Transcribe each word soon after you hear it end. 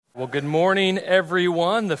Well, good morning,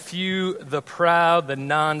 everyone. The few, the proud, the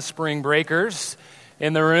non-spring breakers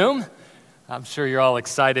in the room. I'm sure you're all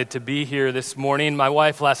excited to be here this morning. My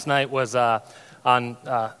wife last night was on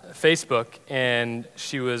Facebook, and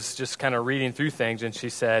she was just kind of reading through things, and she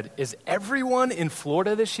said, "Is everyone in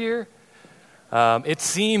Florida this year?" It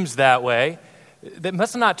seems that way. They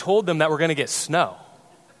must have not told them that we're going to get snow,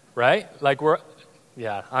 right?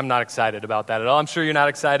 Yeah, I'm not excited about that at all. I'm sure you're not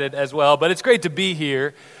excited as well, but it's great to be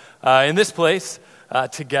here in this place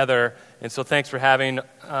together. And so thanks for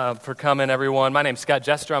coming, everyone. My name's Scott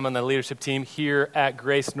Jester. I'm on the leadership team here at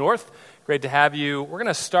Grace North. Great to have you. We're going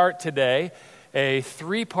to start today a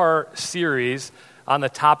 3-part series on the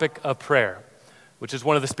topic of prayer, which is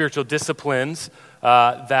one of the spiritual disciplines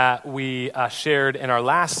that we shared in our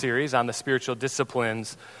last series on the spiritual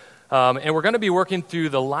disciplines. And we're going to be working through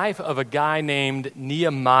the life of a guy named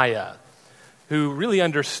Nehemiah, who really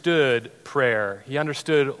understood prayer. He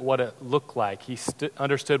understood what it looked like. He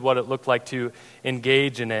understood what it looked like to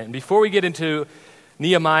engage in it. And before we get into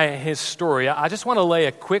Nehemiah and his story, I just want to lay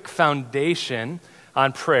a quick foundation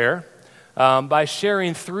on prayer by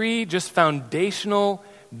sharing 3 just foundational,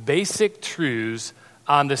 basic truths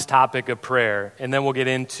on this topic of prayer. And then we'll get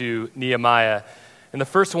into Nehemiah. And the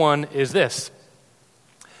first one is this: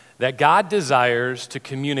 that God desires to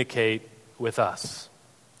communicate with us.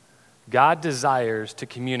 God desires to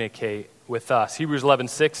communicate with us. Hebrews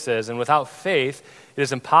 11:6 says, "And without faith it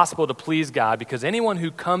is impossible to please God, because anyone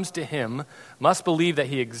who comes to him must believe that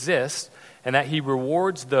he exists and that he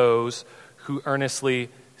rewards those who earnestly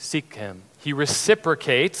seek him." He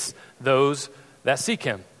reciprocates those that seek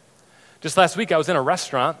him. Just last week I was in a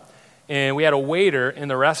restaurant, and we had a waiter in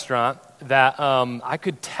the restaurant that I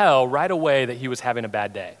could tell right away that he was having a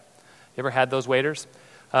bad day. You ever had those waiters?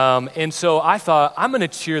 And so I thought, I'm going to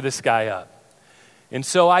cheer this guy up. And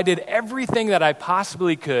so I did everything that I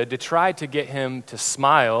possibly could to try to get him to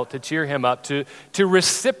smile, to cheer him up, to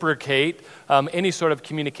reciprocate any sort of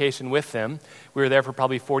communication with him. We were there for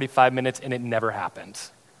probably 45 minutes, and it never happened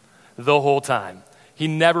the whole time. He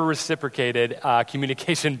never reciprocated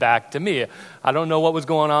communication back to me. I don't know what was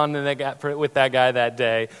going on with that guy that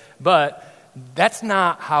day, but that's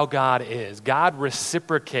not how God is. God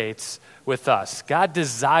reciprocates with us. God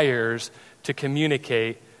desires to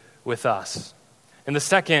communicate with us. And the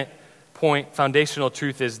second point, foundational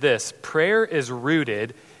truth, is this: prayer is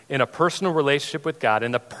rooted in a personal relationship with God,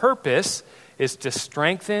 and the purpose is to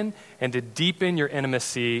strengthen and to deepen your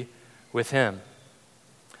intimacy with Him.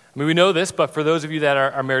 I mean, we know this, but for those of you that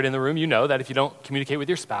are married in the room, you know that if you don't communicate with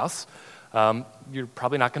your spouse, you're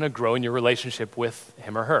probably not going to grow in your relationship with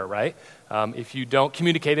him or her, right? If you don't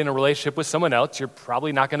communicate in a relationship with someone else, you're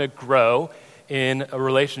probably not going to grow in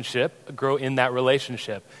that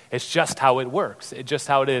relationship. It's just how it works. It's just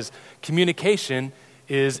how it is. Communication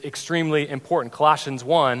is extremely important. Colossians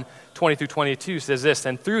 1:20-22 says this: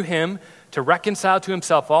 "And through him to reconcile to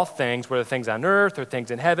himself all things, whether things on earth or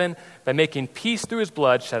things in heaven, by making peace through his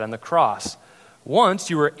blood shed on the cross. Once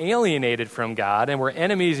you were alienated from God and were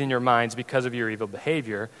enemies in your minds because of your evil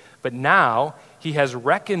behavior, but now he has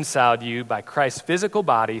reconciled you by Christ's physical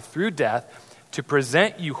body through death to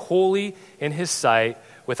present you holy in his sight,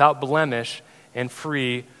 without blemish and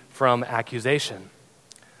free from accusation."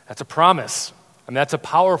 That's a promise. I mean, that's a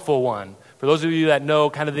powerful one. For those of you that know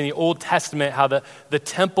kind of in the Old Testament how the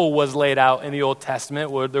temple was laid out in the Old Testament,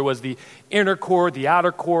 where there was the inner court, the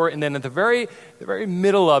outer court, and then at the very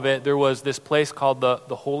middle of it, there was this place called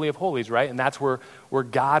the Holy of Holies, right? And that's where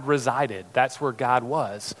God resided. That's where God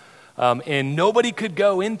was. And nobody could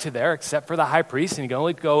go into there except for the high priest, and he could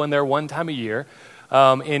only go in there one time a year.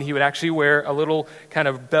 And he would actually wear a little kind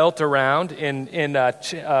of belt around and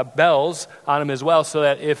bells on him as well, so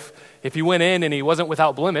that if he went in and he wasn't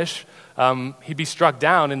without blemish, he'd be struck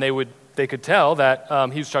down, and they could tell that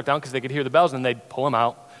he was struck down because they could hear the bells, and they'd pull him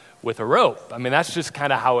out with a rope. I mean, that's just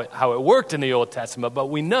kind of how it worked in the Old Testament. But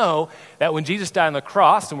we know that when Jesus died on the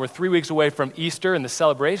cross, and we're 3 weeks away from Easter and the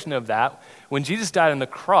celebration of that, when Jesus died on the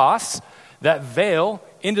cross, that veil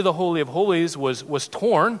into the Holy of Holies was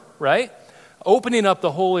torn, right? Opening up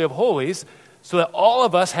the Holy of Holies so that all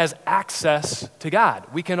of us has access to God.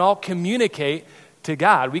 We can all communicate to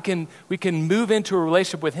God. We can move into a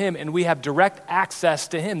relationship with Him, and we have direct access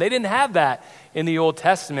to Him. They didn't have that in the Old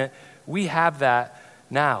Testament. We have that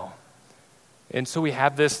now. And so we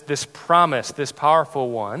have this promise, this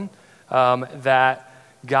powerful one, that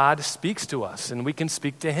God speaks to us, and we can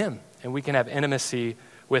speak to Him, and we can have intimacy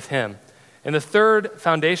with Him. And the third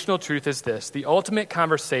foundational truth is this: the ultimate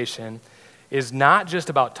conversation is not just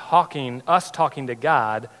about us talking to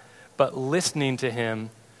God, but listening to Him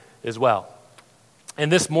as well.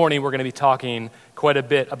 And this morning we're going to be talking quite a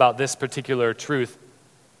bit about this particular truth.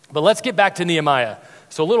 But let's get back to Nehemiah.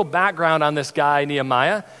 So a little background on this guy,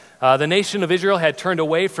 Nehemiah. The nation of Israel had turned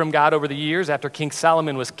away from God over the years after King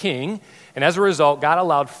Solomon was king, and as a result, God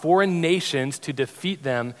allowed foreign nations to defeat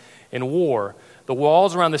them in war. The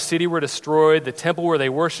walls around the city were destroyed, the temple where they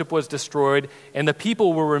worshiped was destroyed, and the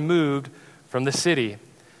people were removed from the city.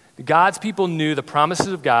 God's people knew the promises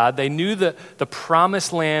of God. They knew that the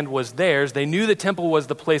promised land was theirs. They knew the temple was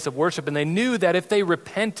the place of worship, and they knew that if they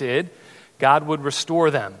repented, God would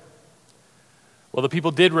restore them. Well, the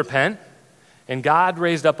people did repent, and God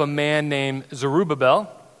raised up a man named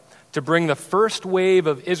Zerubbabel to bring the first wave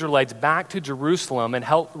of Israelites back to Jerusalem and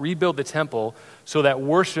help rebuild the temple so that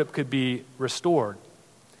worship could be restored.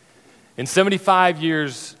 And 75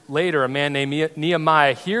 years later, a man named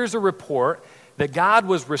Nehemiah hears a report that God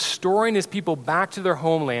was restoring his people back to their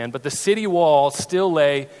homeland, but the city walls still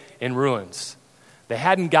lay in ruins. They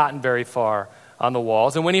hadn't gotten very far on the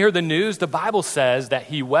walls. And when he heard the news, the Bible says that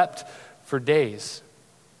he wept for days.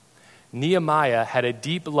 Nehemiah had a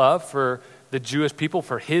deep love for the Jewish people,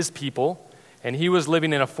 for his people, and he was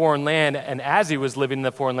living in a foreign land, and as he was living in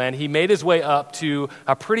the foreign land, he made his way up to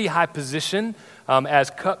a pretty high position as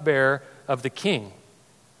cupbearer of the king.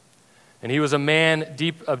 And he was a man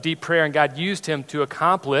of deep prayer, and God used him to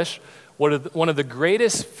accomplish one of the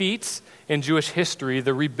greatest feats in Jewish history,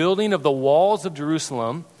 the rebuilding of the walls of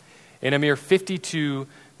Jerusalem in a mere 52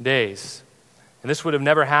 days. And this would have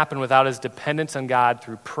never happened without his dependence on God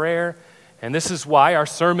through prayer. And this is why our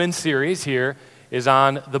sermon series here is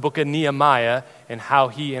on the book of Nehemiah and how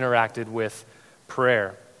he interacted with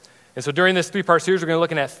prayer. And so during this 3-part series, we're going to be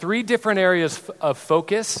looking at 3 different areas of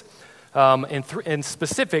focus, in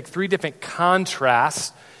specific, 3 different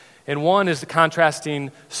contrasts. And one is the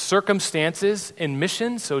contrasting circumstances and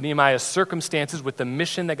mission. So Nehemiah's circumstances with the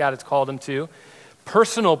mission that God has called him to.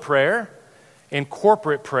 Personal prayer and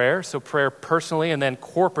corporate prayer. So prayer personally and then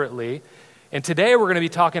corporately. And today we're going to be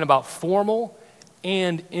talking about formal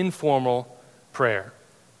and informal prayer.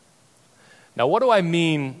 Now, what do I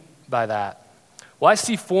mean by that? Well, I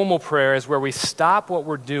see formal prayer as where we stop what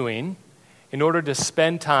we're doing in order to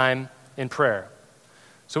spend time in prayer.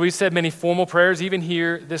 So we said many formal prayers even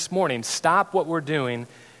here this morning. Stop what we're doing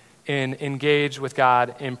and engage with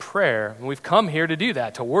God in prayer. And we've come here to do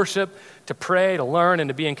that, to worship, to pray, to learn, and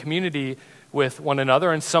to be in community with one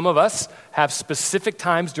another. And some of us have specific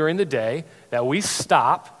times during the day that we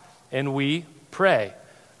stop and we pray,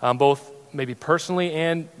 both maybe personally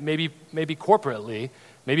and maybe corporately.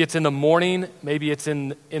 Maybe it's in the morning, maybe it's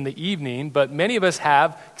in the evening, but many of us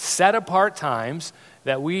have set apart times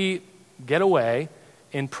that we get away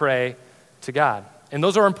and pray to God. And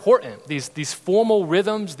those are important. These formal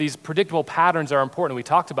rhythms, these predictable patterns are important. We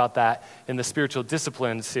talked about that in the spiritual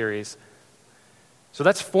discipline series. So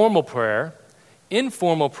that's formal prayer.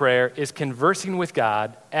 Informal prayer is conversing with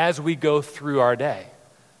God as we go through our day.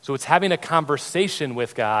 So it's having a conversation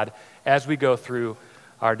with God as we go through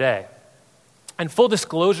our day. And full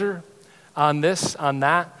disclosure on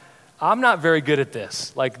that, I'm not very good at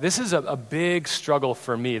this. Like, this is a big struggle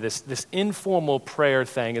for me. This informal prayer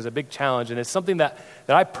thing is a big challenge, and it's something that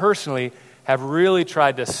I personally have really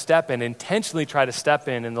tried to intentionally try to step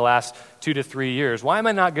in the last 2 to 3 years. Why am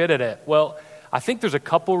I not good at it? Well, I think there's a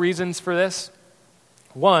couple reasons for this.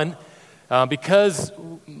 One, because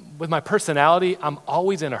with my personality, I'm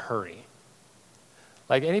always in a hurry.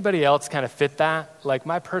 Like, anybody else kind of fit that? Like,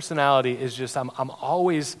 my personality is just, I'm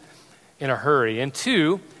always in a hurry. And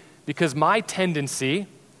 2, because my tendency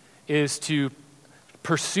is to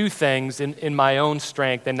pursue things in my own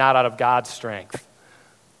strength and not out of God's strength.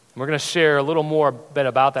 And we're going to share a little more bit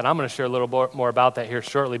about that. I'm going to share a little more about that here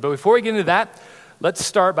shortly. But before we get into that, let's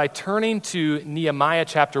start by turning to Nehemiah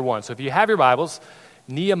chapter 1. So if you have your Bibles,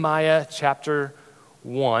 Nehemiah chapter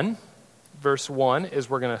 1, verse 1 is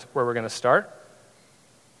where we're going to start.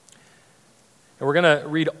 And we're going to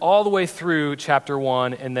read all the way through chapter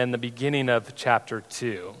 1 and then the beginning of chapter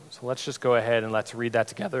 2. So let's just go ahead and let's read that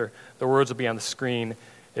together. The words will be on the screen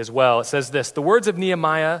as well. It says this: "The words of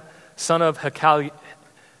Nehemiah, son of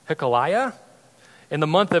Hakaliah, in the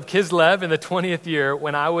month of Kislev in the 20th year,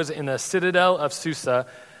 when I was in the citadel of Susa,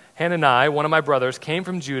 Hanani, one of my brothers, came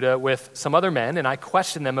from Judah with some other men, and I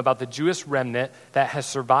questioned them about the Jewish remnant that has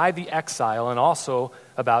survived the exile and also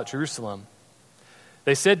about Jerusalem.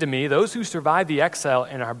 They said to me, 'Those who survived the exile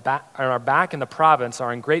and are back in the province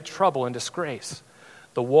are in great trouble and disgrace.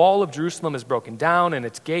 The wall of Jerusalem is broken down, and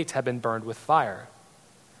its gates have been burned with fire.'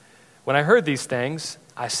 When I heard these things,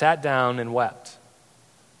 I sat down and wept.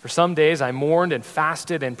 For some days I mourned and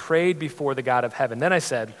fasted and prayed before the God of heaven. Then I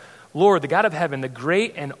said, 'Lord, the God of heaven, the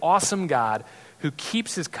great and awesome God, who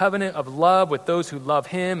keeps his covenant of love with those who love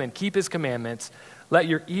him and keep his commandments. Let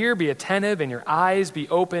your ear be attentive and your eyes be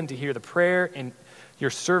open to hear the prayer and your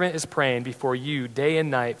servant is praying before you day and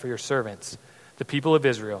night for your servants, the people of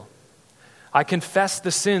Israel. I confess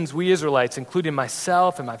the sins we Israelites, including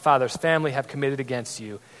myself and my father's family, have committed against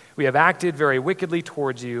you. We have acted very wickedly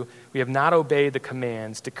towards you. We have not obeyed the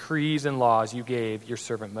commands, decrees, and laws you gave your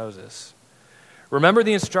servant Moses. Remember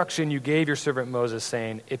the instruction you gave your servant Moses,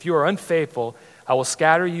 saying, if you are unfaithful, I will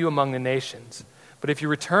scatter you among the nations. But if you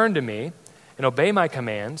return to me and obey my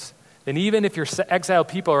commands, then even if your exiled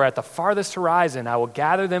people are at the farthest horizon, I will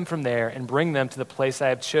gather them from there and bring them to the place I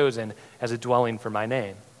have chosen as a dwelling for my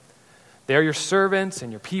name. They are your servants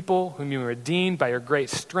and your people, whom you redeemed by your great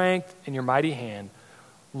strength and your mighty hand.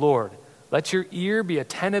 Lord, let your ear be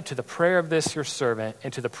attentive to the prayer of this your servant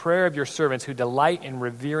and to the prayer of your servants who delight in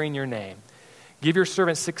revering your name. Give your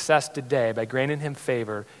servant success today by granting him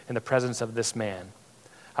favor in the presence of this man.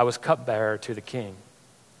 I was cupbearer to the king.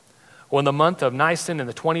 Well, in the month of Nisan, in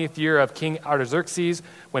the 20th year of King Artaxerxes,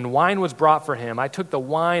 when wine was brought for him, I took the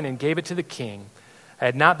wine and gave it to the king. I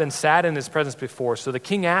had not been sad in his presence before, so the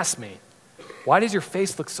king asked me, why does your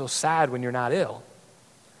face look so sad when you're not ill?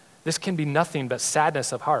 This can be nothing but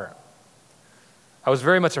sadness of heart. I was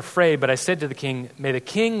very much afraid, but I said to the king, may the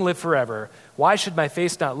king live forever. Why should my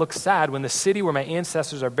face not look sad when the city where my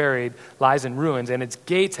ancestors are buried lies in ruins and its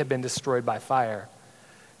gates have been destroyed by fire?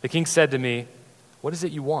 The king said to me, what is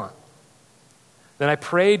it you want? Then I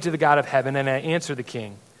prayed to the God of heaven and I answered the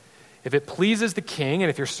king, if it pleases the king and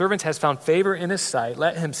if your servant has found favor in his sight,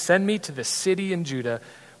 let him send me to the city in Judah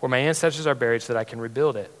where my ancestors are buried so that I can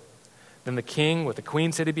rebuild it. Then the king, with the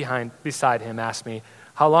queen sitting beside him, asked me,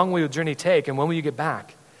 how long will your journey take and when will you get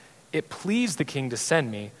back? It pleased the king to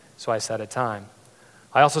send me, so I set a time.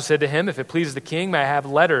 I also said to him, if it pleases the king, may I have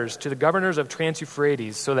letters to the governors of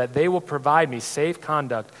Trans-Euphrates so that they will provide me safe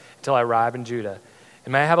conduct until I arrive in Judah.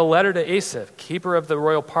 And may I have a letter to Asaph, keeper of the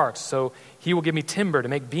royal parks, so he will give me timber to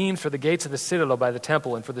make beams for the gates of the citadel by the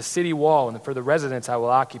temple and for the city wall and for the residence I will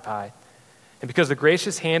occupy. And because the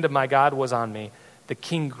gracious hand of my God was on me, the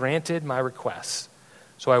king granted my request.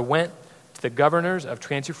 So I went to the governors of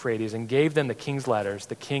Trans-Euphrates and gave them the king's letters.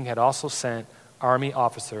 The king had also sent army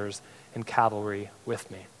officers and cavalry with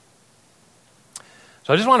me.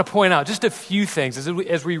 So I just want to point out just a few things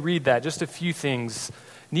as we read that, just a few things.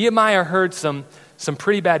 Nehemiah heard some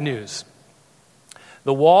pretty bad news.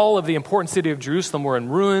 The wall of the important city of Jerusalem were in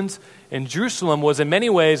ruins, and Jerusalem was in many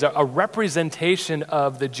ways a representation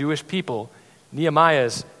of the Jewish people,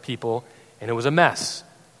 Nehemiah's people, and it was a mess.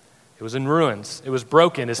 It was in ruins. It was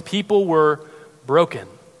broken. His people were broken.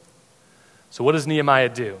 So what does Nehemiah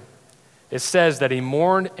do? It says that he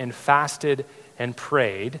mourned and fasted and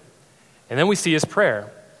prayed, and then we see his prayer.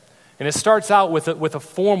 And it starts out with a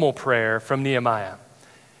formal prayer from Nehemiah.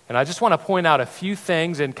 And I just want to point out a few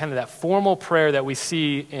things in kind of that formal prayer that we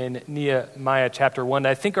see in Nehemiah chapter 1 that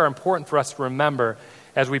I think are important for us to remember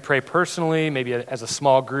as we pray personally, maybe as a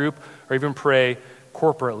small group, or even pray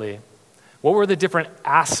corporately. What were the different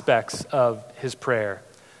aspects of his prayer?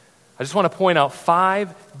 I just want to point out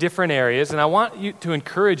 5 different areas, and I want you to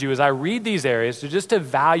encourage you as I read these areas to just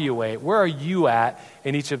evaluate where are you at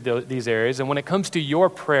in each of these areas, and when it comes to your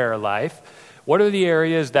prayer life, what are the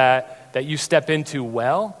areas that you step into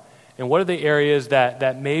well, and what are the areas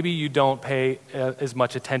that maybe you don't pay as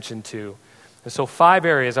much attention to? And so 5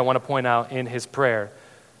 areas I want to point out in his prayer.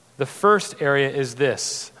 The first area is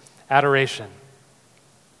this: adoration.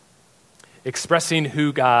 Expressing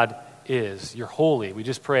who God is. You're holy. We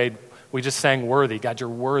just sang worthy. God, you're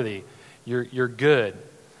worthy. You're good.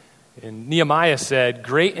 And Nehemiah said,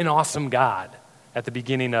 great and awesome God, at the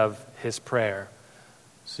beginning of his prayer.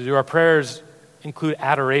 So do our prayers include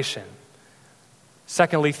adoration?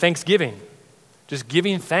 Secondly, thanksgiving. Just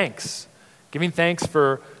giving thanks. Giving thanks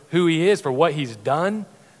for who he is, for what he's done,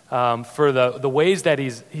 for the ways that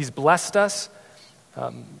he's blessed us.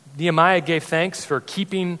 Nehemiah gave thanks for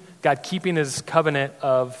God keeping his covenant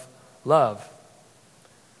of love.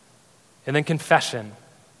 And then confession,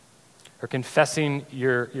 or confessing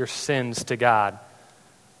your sins to God.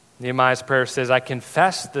 Nehemiah's prayer says, I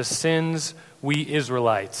confess the sins we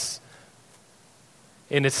Israelites.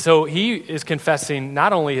 And it's so he is confessing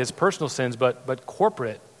not only his personal sins, but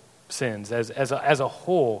corporate sins as a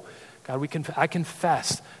whole. God, I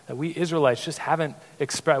confess that we Israelites just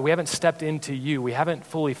we haven't stepped into you. We haven't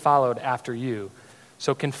fully followed after you.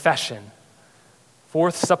 So confession.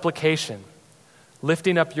 4th, supplication.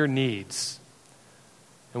 Lifting up your needs.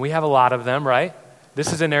 And we have a lot of them, right?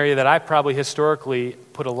 This is an area that I probably historically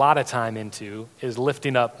put a lot of time into, is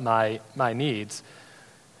lifting up my needs.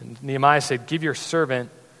 And Nehemiah said, give your servant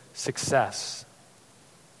success.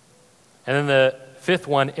 And then the fifth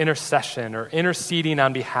one, intercession, or interceding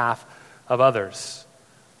on behalf of others.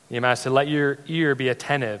 Nehemiah said, let your ear be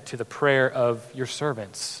attentive to the prayer of your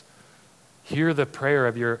servants. Hear the prayer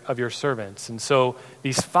of your servants. And so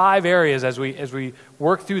these 5 areas, as we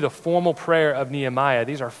work through the formal prayer of Nehemiah,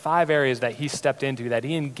 these are 5 areas that he stepped into, that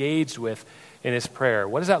he engaged with in his prayer.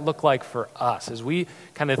 What does that look like for us? As we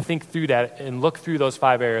kind of think through that and look through those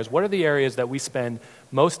 5 areas, what are the areas that we spend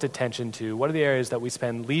most attention to? What are the areas that we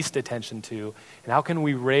spend least attention to? And how can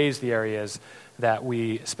we raise the areas that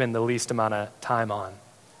we spend the least amount of time on?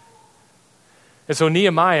 And so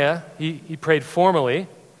Nehemiah, he prayed formally,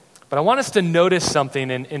 but I want us to notice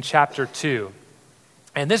something in chapter 2.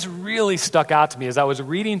 And this really stuck out to me as I was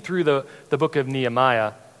reading through the book of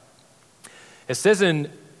Nehemiah. It says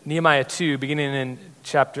in Nehemiah 2, beginning in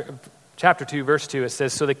chapter 2, verse 2, it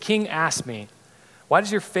says, so the king asked me, why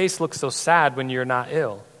does your face look so sad when you're not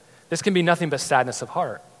ill? This can be nothing but sadness of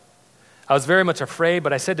heart. I was very much afraid,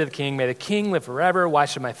 but I said to the king, may the king live forever. Why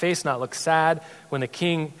should my face not look sad when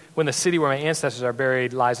the city where my ancestors are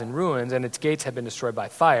buried lies in ruins and its gates have been destroyed by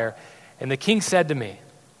fire? And the king said to me,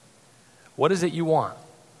 what is it you want?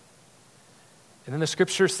 And then the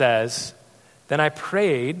scripture says, then I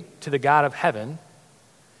prayed to the God of heaven,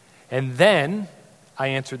 and then I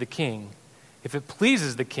answered the king. If it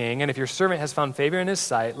pleases the king, and if your servant has found favor in his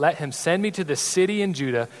sight, let him send me to the city in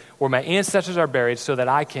Judah where my ancestors are buried so that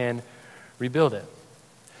I can rebuild it.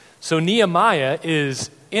 So Nehemiah is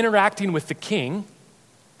interacting with the king,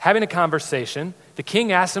 having a conversation. The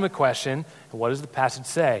king asks him a question, and what does the passage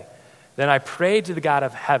say? Then I prayed to the God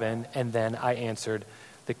of heaven, and then I answered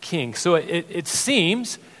the king. So it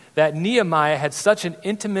seems that Nehemiah had such an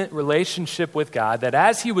intimate relationship with God that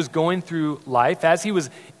as he was going through life, as he was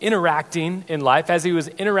interacting in life, as he was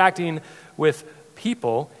interacting with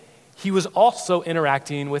people, he was also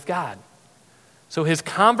interacting with God. So his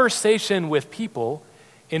conversation with people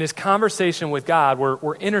and his conversation with God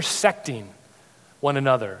were intersecting one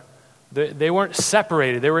another. They weren't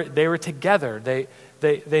separated. They were together.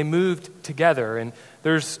 They moved together. And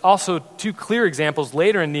there's also 2 clear examples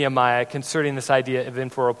later in Nehemiah concerning this idea of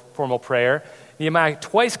informal prayer. Nehemiah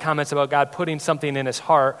twice comments about God putting something in his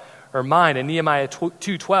heart or mind. In Nehemiah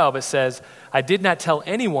 2:12, it says, I did not tell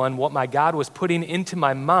anyone what my God was putting into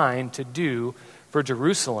my mind to do for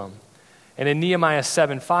Jerusalem. And in Nehemiah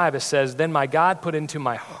 7:5, it says, then my God put into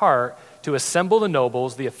my heart to assemble the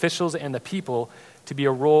nobles, the officials, and the people to be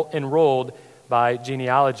enrolled by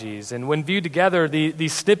genealogies. And when viewed together,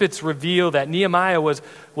 these snippets reveal that Nehemiah was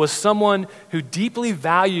someone who deeply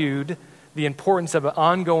valued the importance of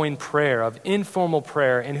ongoing prayer, of informal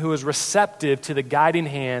prayer, and who was receptive to the guiding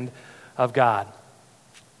hand of God.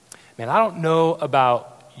 Man, I don't know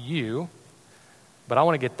about you, but I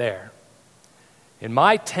want to get there. And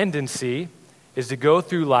my tendency is to go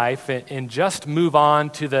through life and just move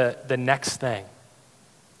on to the next thing.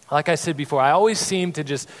 Like I said before, I always seem to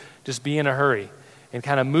just be in a hurry and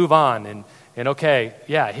kind of move on and okay,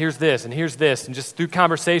 yeah, here's this, and just through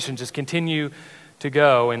conversation, just continue to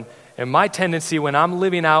go. And my tendency when I'm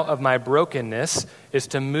living out of my brokenness is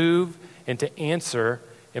to move and to answer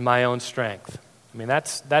in my own strength. I mean,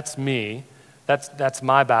 that's me. That's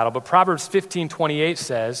my battle. But Proverbs 15:28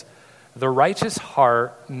 says, the righteous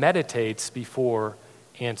heart meditates before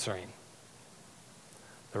answering.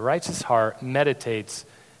 The righteous heart meditates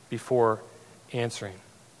before answering.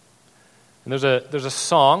 And there's a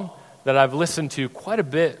song that I've listened to quite a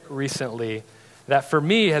bit recently that for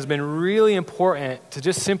me has been really important to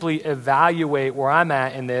just simply evaluate where I'm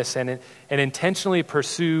at in this and intentionally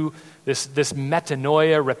pursue this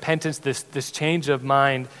metanoia, repentance, this change of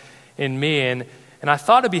mind in me. And I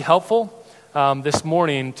thought it'd be helpful this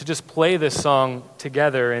morning to just play this song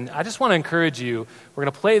together. And I just want to encourage you. We're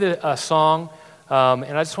going to play a song, and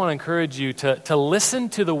I just want to encourage you to listen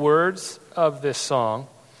to the words of this song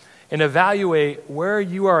and evaluate where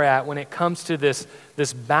you are at when it comes to this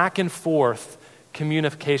back and forth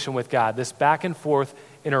communication with God, this back and forth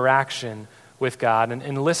interaction with God,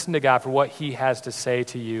 and listen to God for what he has to say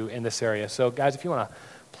to you in this area. So guys, if you want to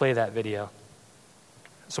play that video.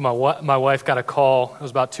 So my wife got a call, it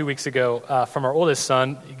was about 2 weeks ago, from our oldest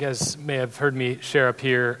son. You guys may have heard me share up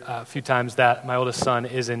here a few times that my oldest son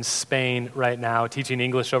is in Spain right now, teaching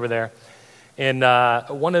English over there. And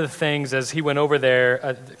one of the things as he went over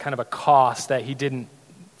there, kind of a cost that he didn't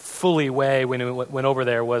fully weigh when he went over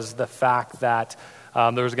there was the fact that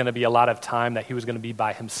there was going to be a lot of time that he was going to be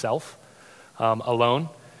by himself, alone.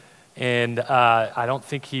 And I don't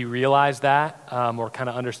think he realized that or kind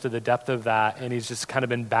of understood the depth of that. And he's just kind of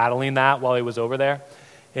been battling that while he was over there.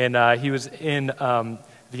 And he was in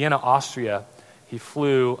Vienna, Austria. He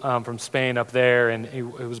flew from Spain up there, and he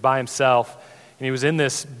was by himself. And he was in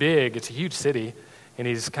this it's a huge city, and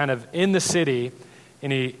he's kind of in the city,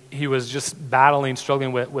 and he was just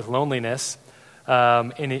struggling with loneliness.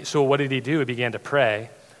 So what did he do? He began to pray.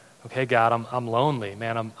 Okay, God, I'm lonely,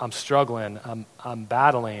 man. I'm struggling. I'm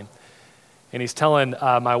battling. And he's telling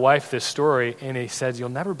my wife this story, and he says, "You'll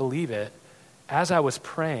never believe it. As I was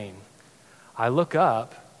praying, I look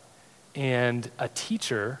up, and a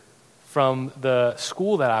teacher from the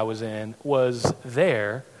school that I was in was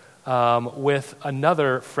there with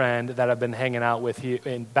another friend that I've been hanging out with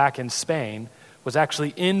back in Spain, was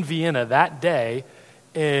actually in Vienna that day,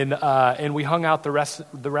 and we hung out the rest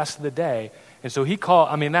of the day." And so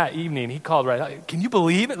that evening, he called right, "Can you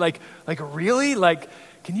believe it? Like really? Like,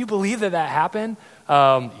 can you believe that happened?"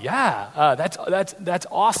 That's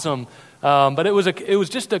awesome. But it was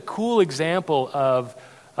just a cool example of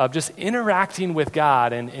just interacting with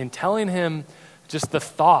God and telling him just the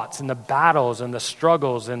thoughts and the battles and the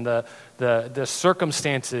struggles and the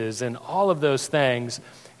circumstances and all of those things,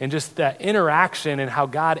 and just that interaction and how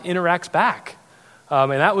God interacts back.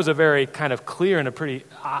 And that was a very kind of clear and a pretty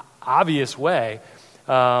obvious way,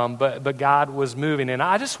 but God was moving. And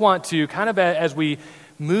I just want to kind of, as we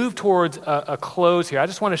move towards a close here, I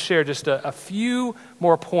just want to share just a few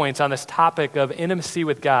more points on this topic of intimacy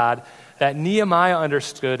with God that Nehemiah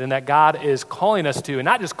understood and that God is calling us to, and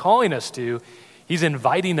not just calling us to, he's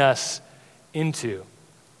inviting us into.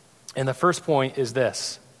 And the first point is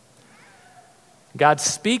this: God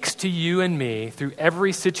speaks to you and me through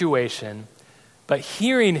every situation, but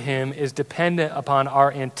hearing him is dependent upon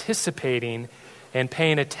our anticipating and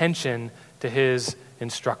paying attention to his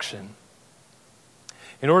instruction.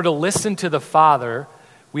 In order to listen to the Father,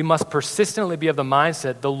 we must persistently be of the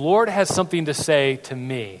mindset, the Lord has something to say to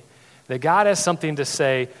me. That God has something to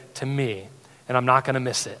say to me, and I'm not going to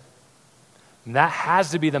miss it. And that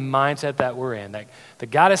has to be the mindset that we're in,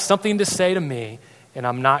 that God has something to say to me, and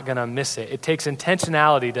I'm not going to miss it. It takes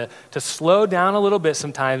intentionality to slow down a little bit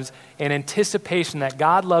sometimes in anticipation that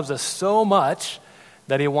God loves us so much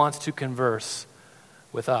that he wants to converse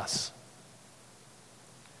with us.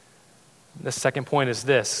 The second point is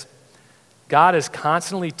this: God is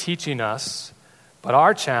constantly teaching us, but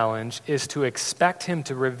our challenge is to expect him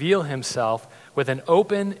to reveal himself with an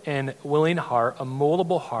open and willing heart, a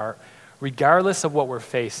moldable heart, regardless of what we're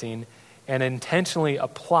facing, and intentionally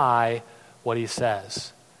apply what he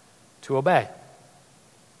says, to obey.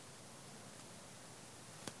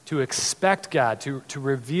 To expect God to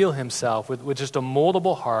reveal himself with just a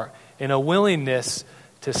moldable heart and a willingness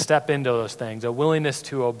to step into those things, a willingness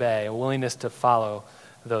to obey, a willingness to follow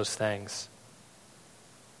those things.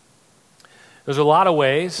 There's a lot of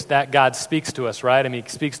ways that God speaks to us, right? I mean, he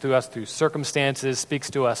speaks to us through circumstances,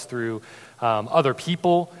 speaks to us through other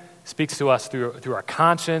people, speaks to us through our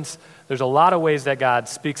conscience. There's a lot of ways that God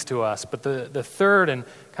speaks to us. But the third and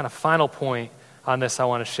kind of final point on this I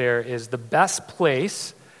want to share is the best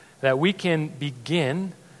place that we can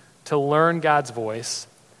begin to learn God's voice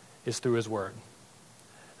is through his word.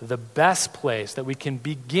 The best place that we can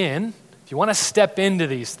begin, if you want to step into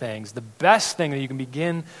these things, the best thing that you can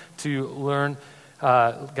begin to learn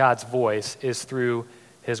God's voice is through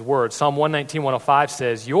his word. Psalm 119:105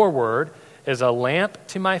 says, "Your word is a lamp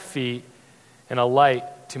to my feet and a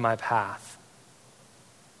light to my path."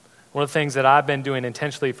 One of the things that I've been doing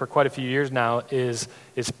intentionally for quite a few years now is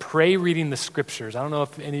pray reading the scriptures. I don't know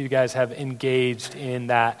if any of you guys have engaged in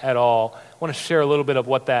that at all. I want to share a little bit of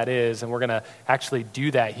what that is, and we're going to actually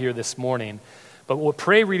do that here this morning. But what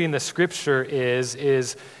pray reading the scripture is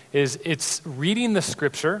it's reading the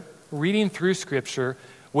scripture, reading through scripture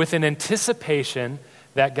with an anticipation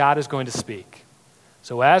that God is going to speak.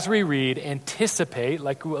 So as we read, anticipate,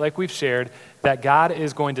 like we've shared, that God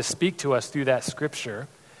is going to speak to us through that scripture.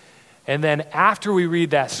 And then after we read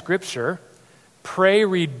that scripture,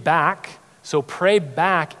 read back. So pray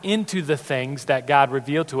back into the things that God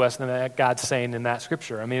revealed to us and that God's saying in that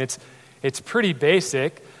scripture. I mean, it's pretty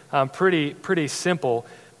basic, pretty simple,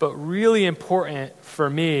 but really important for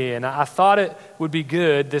me. And I thought it would be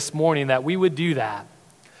good this morning that we would do that.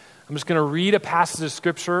 I'm just going to read a passage of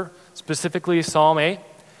scripture, specifically Psalm 8,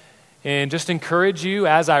 and just encourage you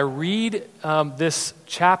as I read this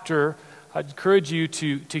chapter, I'd encourage you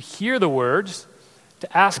to hear the words,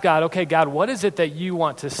 to ask God, okay, God, what is it that you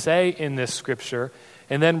want to say in this scripture?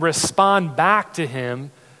 And then respond back to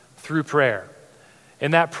him through prayer.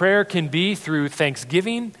 And that prayer can be through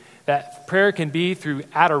thanksgiving. That prayer can be through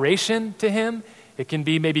adoration to him. It can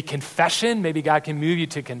be maybe confession. Maybe God can move you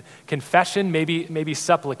to confession, maybe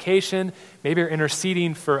supplication. Maybe you're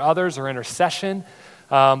interceding for others or intercession.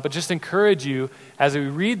 But just encourage you as we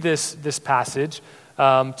read this passage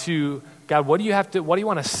to, God, what do you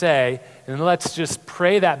want to say? And then let's just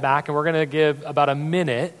pray that back, and we're going to give about a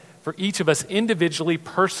minute for each of us individually,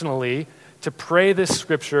 personally, to pray this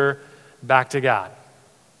scripture back to God.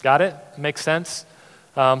 Got it? Makes sense?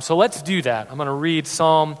 So let's do that. I'm going to read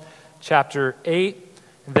Psalm chapter 8.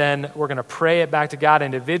 Then we're going to pray it back to God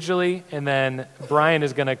individually, and then Brian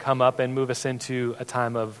is going to come up and move us into a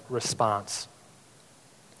time of response.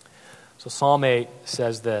 So Psalm 8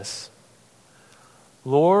 says this: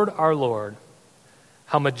 Lord, our Lord,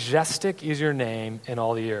 how majestic is your name in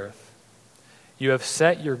all the earth. You have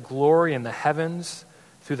set your glory in the heavens.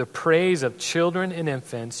 Through the praise of children and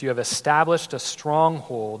infants, you have established a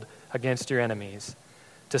stronghold against your enemies,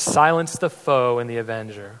 to silence the foe and the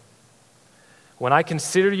avenger. When I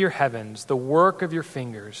consider your heavens, the work of your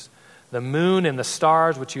fingers, the moon and the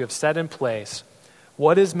stars which you have set in place,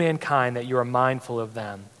 what is mankind that you are mindful of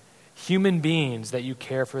them? Human beings that you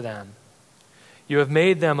care for them. You have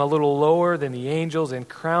made them a little lower than the angels and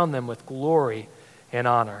crowned them with glory and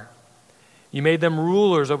honor. You made them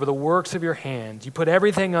rulers over the works of your hands. You put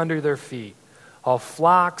everything under their feet, all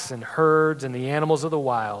flocks and herds and the animals of the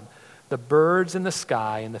wild, the birds in the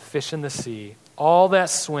sky and the fish in the sea, all that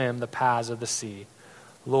swim the paths of the sea.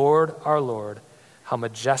 Lord, our Lord, how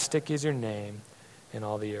majestic is your name in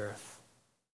all the earth.